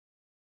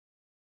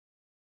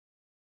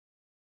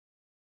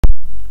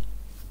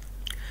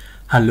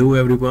Hello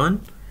everyone,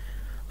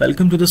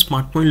 welcome to the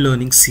Smartpoint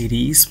learning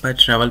series by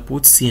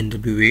Travelport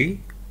CNWA.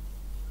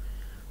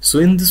 So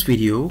in this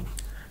video,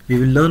 we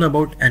will learn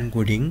about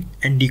encoding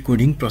and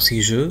decoding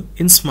procedure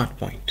in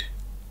Smartpoint.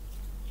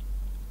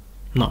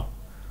 Now,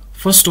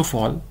 first of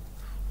all,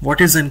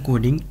 what is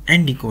encoding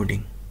and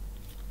decoding?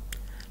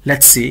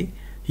 Let's say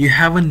you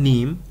have a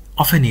name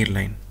of an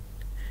airline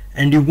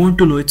and you want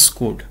to know its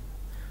code.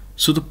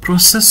 So the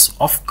process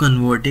of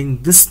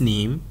converting this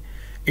name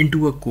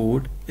into a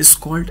code is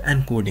called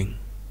encoding.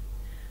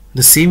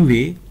 The same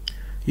way,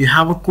 you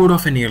have a code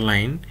of an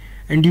airline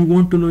and you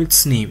want to know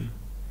its name.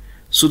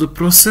 So the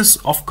process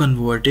of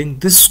converting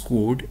this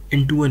code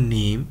into a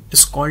name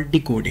is called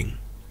decoding.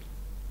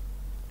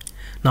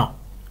 Now,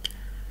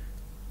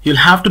 you'll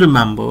have to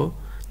remember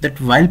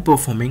that while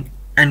performing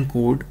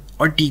encode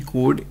or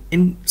decode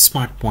in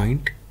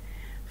Smartpoint,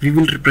 we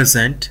will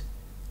represent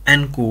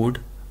encode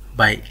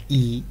by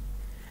E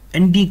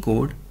and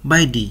decode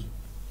by D.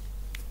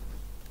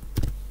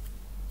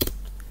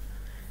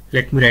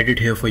 Let me write it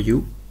here for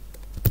you.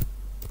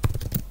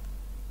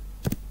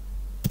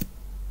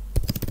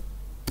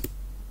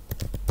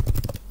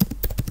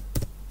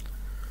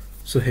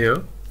 So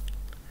here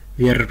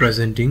we are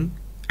representing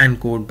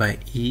encode by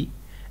E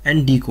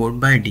and decode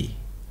by D.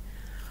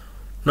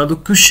 Now the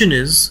question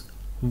is,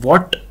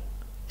 what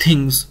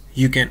things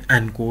you can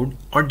encode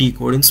or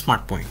decode in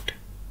Smartpoint?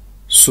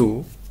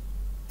 So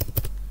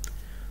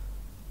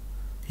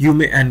you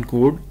may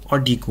encode or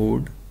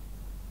decode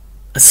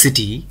a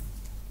city,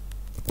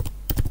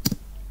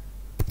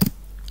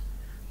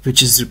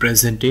 which is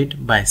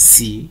represented by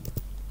C,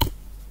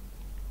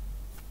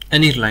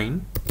 an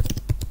airline,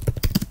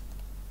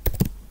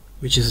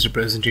 which is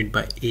represented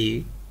by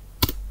A,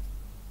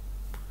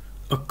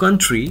 a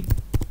country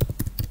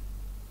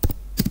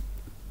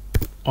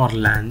or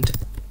land,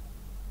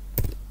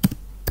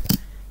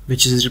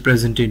 which is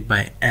represented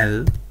by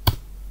L,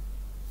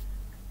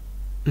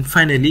 and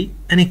finally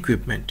an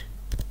equipment,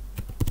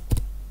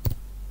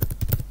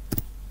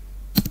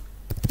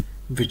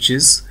 which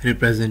is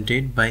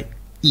represented by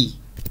E.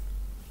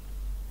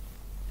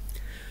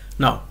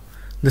 Now,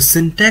 the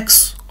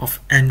syntax of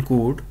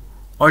encode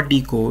or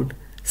decode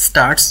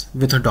starts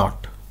with a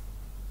dot.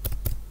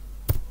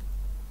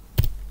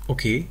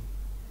 Okay,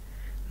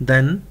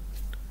 then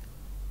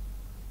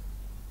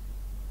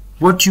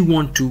what you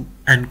want to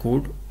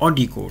encode or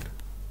decode?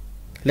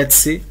 Let's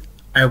say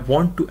I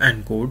want to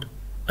encode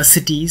a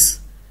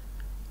city's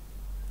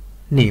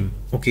name.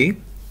 Okay,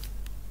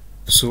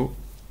 so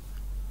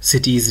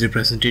city is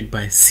represented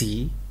by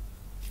C.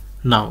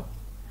 Now,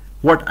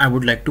 what I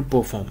would like to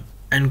perform?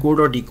 Encode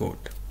or decode?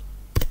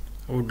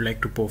 I would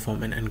like to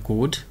perform an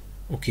encode.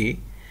 Okay,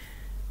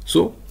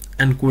 so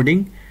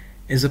encoding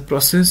is a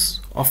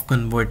process of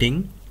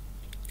converting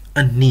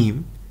a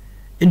name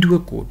into a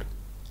code.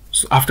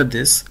 So after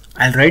this,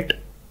 I'll write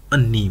a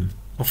name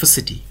of a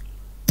city.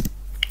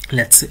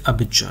 Let's say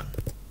Abidjan.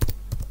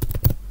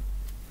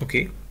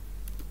 Okay,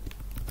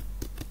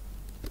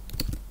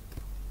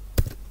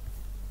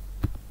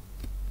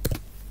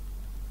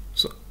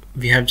 so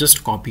we have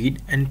just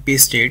copied and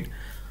pasted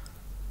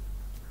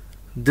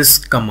this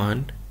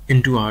command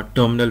into our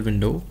terminal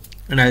window,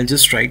 and I'll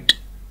just type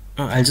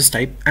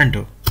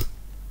enter.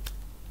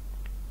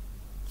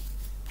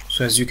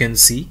 So as you can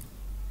see,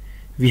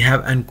 we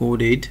have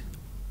encoded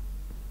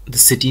the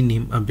city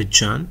name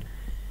Abidjan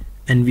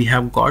and we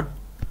have got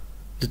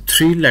the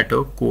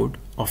 3-letter code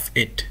of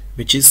it,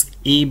 which is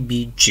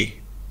ABJ.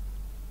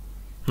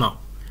 Now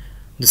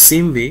the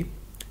same way,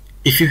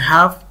 if you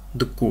have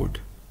the code,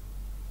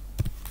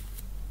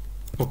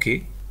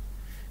 okay,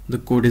 the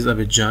code is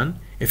Abidjan.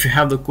 If you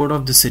have the code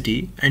of the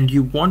city and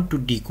you want to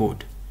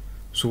decode,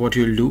 so what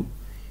you'll do,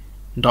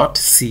 dot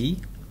C,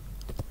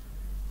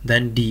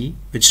 then D,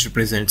 which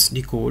represents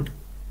decode,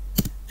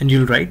 and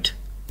you'll write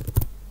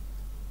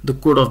the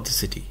code of the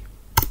city,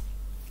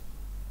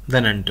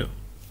 then enter.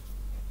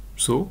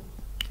 So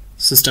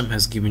system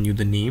has given you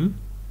the name,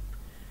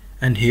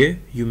 and here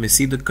you may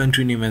see the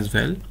country name as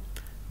well,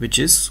 which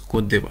is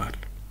Côte d'Ivoire.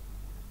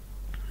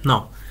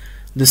 Now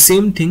the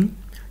same thing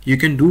you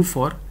can do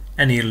for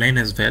an airline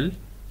as well.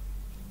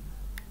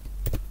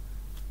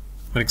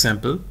 For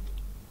example,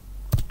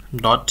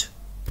 dot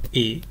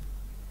A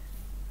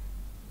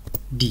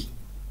D.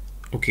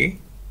 Okay,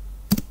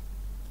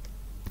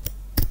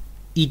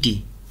 ET.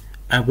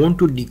 I want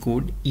to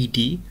decode ET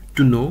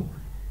to know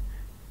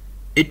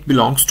it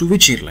belongs to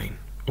which airline.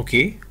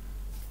 Okay,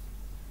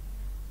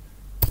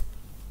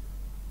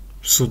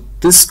 so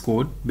this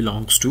code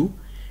belongs to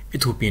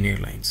Ethiopian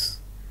Airlines.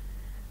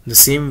 The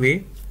same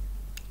way,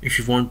 if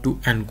you want to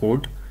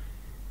encode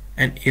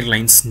an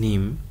airline's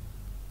name,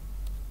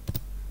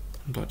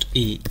 dot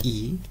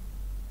AE,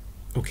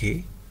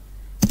 okay,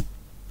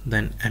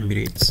 then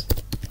Emirates.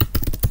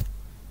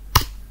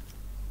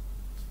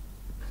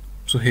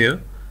 So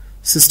here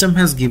system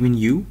has given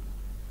you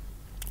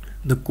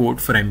the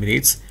code for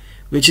Emirates,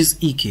 which is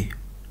EK.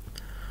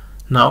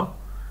 Now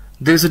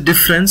there is a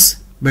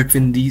difference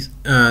between these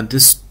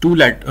this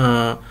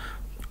two-letter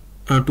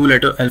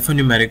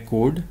alphanumeric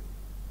code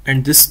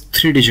and this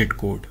 3-digit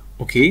code.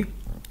 Okay,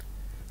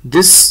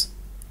 this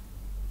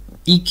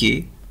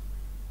EK,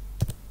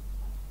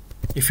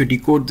 if you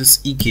decode this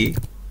EK,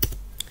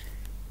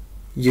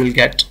 you'll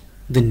get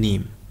the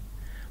name.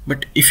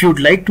 But if you'd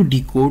like to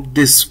decode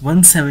this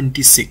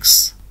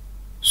 176,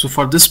 so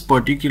for this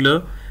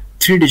particular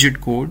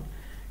 3-digit code,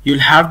 you'll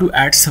have to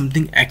add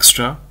something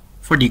extra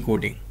for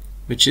decoding,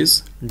 which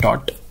is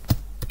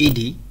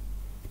 .ad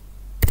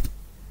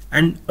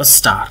and a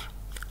star.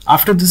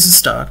 After this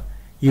star,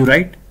 you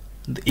write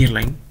the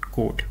airline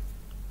code,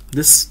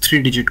 this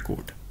 3-digit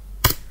code,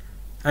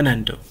 and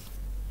enter.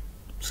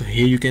 So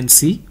here you can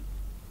see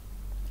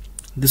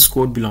this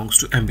code belongs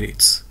to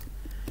Emirates.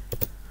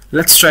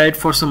 Let's try it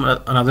for some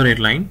another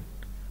airline.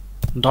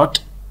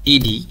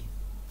 .ad.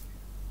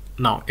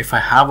 Now if I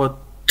have a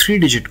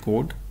 3-digit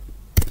code,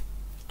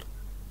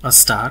 a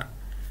star,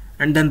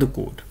 and then the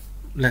code,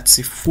 let's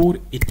say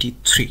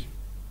 483,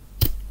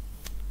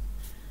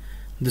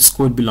 this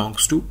code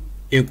belongs to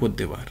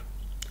Encode.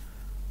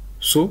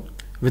 So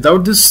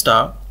without this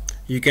star,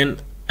 you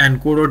can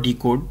encode or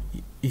decode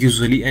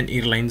usually an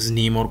airline's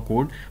name or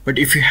code, but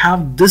if you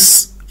have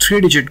this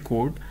 3-digit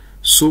code,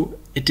 so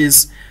it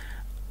is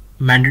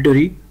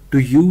mandatory to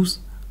use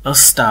a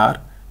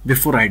star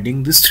before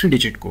writing this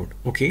 3-digit code.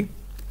 Okay,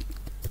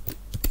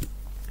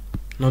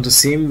 now the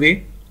same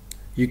way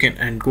you can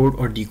encode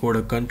or decode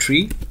a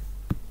country,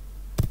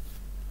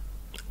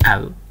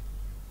 L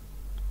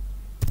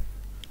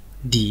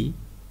D,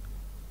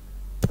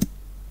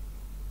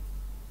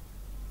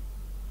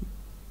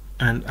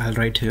 and I'll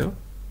write here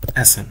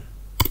SN.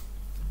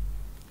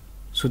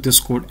 So this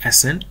code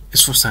SN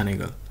is for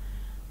Senegal.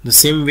 The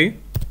same way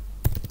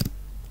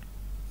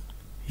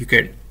you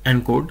can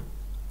encode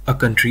a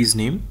country's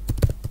name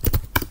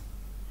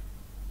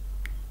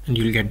and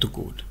you'll get the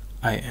code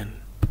IN.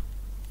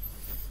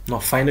 Now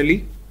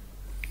finally,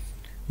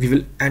 we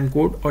will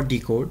encode or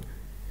decode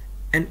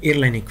an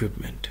airline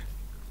equipment.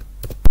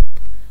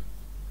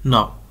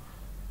 Now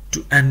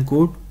to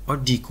encode or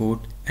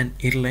decode an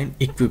airline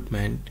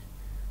equipment,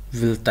 we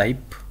will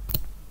type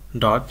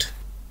dot,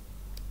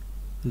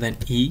 then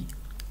E,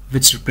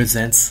 which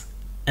represents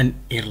an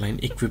airline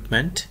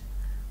equipment,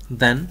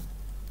 then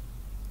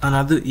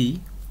another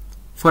E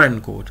for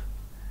encode,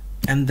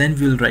 and then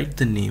we'll write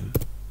the name.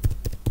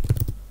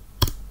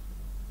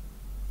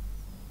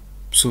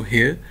 So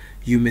here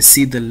you may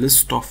see the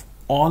list of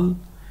all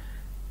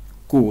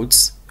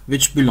codes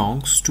which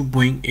belongs to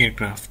Boeing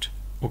aircraft.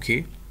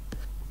 Okay,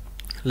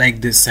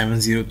 like this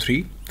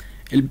 703,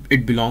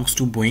 it belongs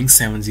to Boeing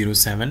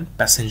 707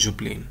 passenger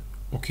plane.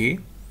 Okay,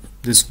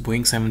 this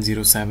Boeing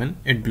 707,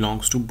 it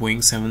belongs to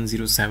Boeing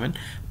 707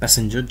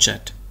 passenger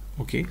jet.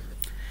 Okay,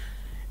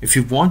 if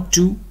you want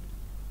to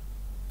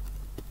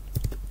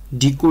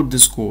decode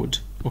this code,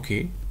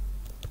 okay,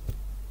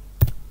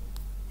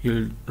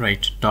 you'll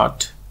write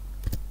dot,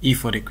 E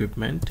for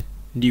equipment,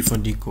 D for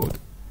decode,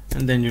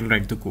 and then you'll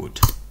write the code.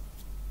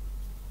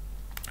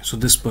 So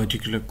this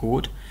particular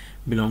code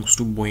belongs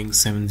to Boeing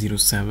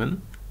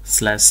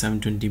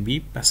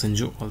 707/720B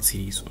passenger all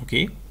series.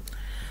 Okay,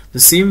 the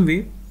same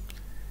way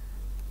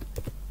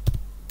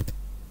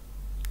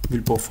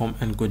we'll perform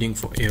encoding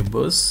for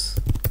Airbus.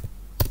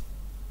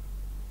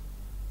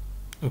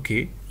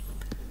 Okay,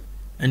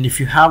 and if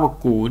you have a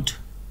code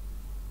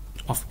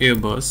of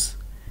Airbus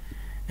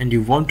and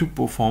you want to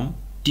perform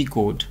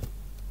decode,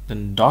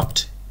 then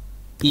dot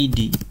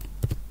ed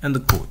and the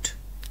code.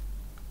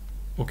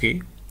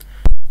 Okay,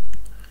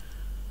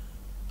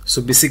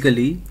 so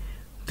basically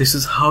this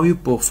is how you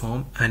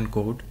perform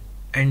encode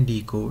and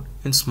decode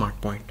in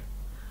Smartpoint.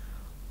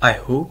 I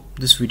hope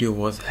this video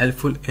was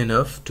helpful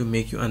enough to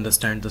make you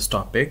understand this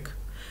topic.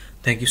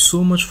 Thank you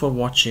so much for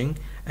watching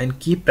and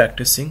keep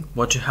practicing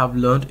what you have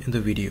learned in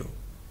the video.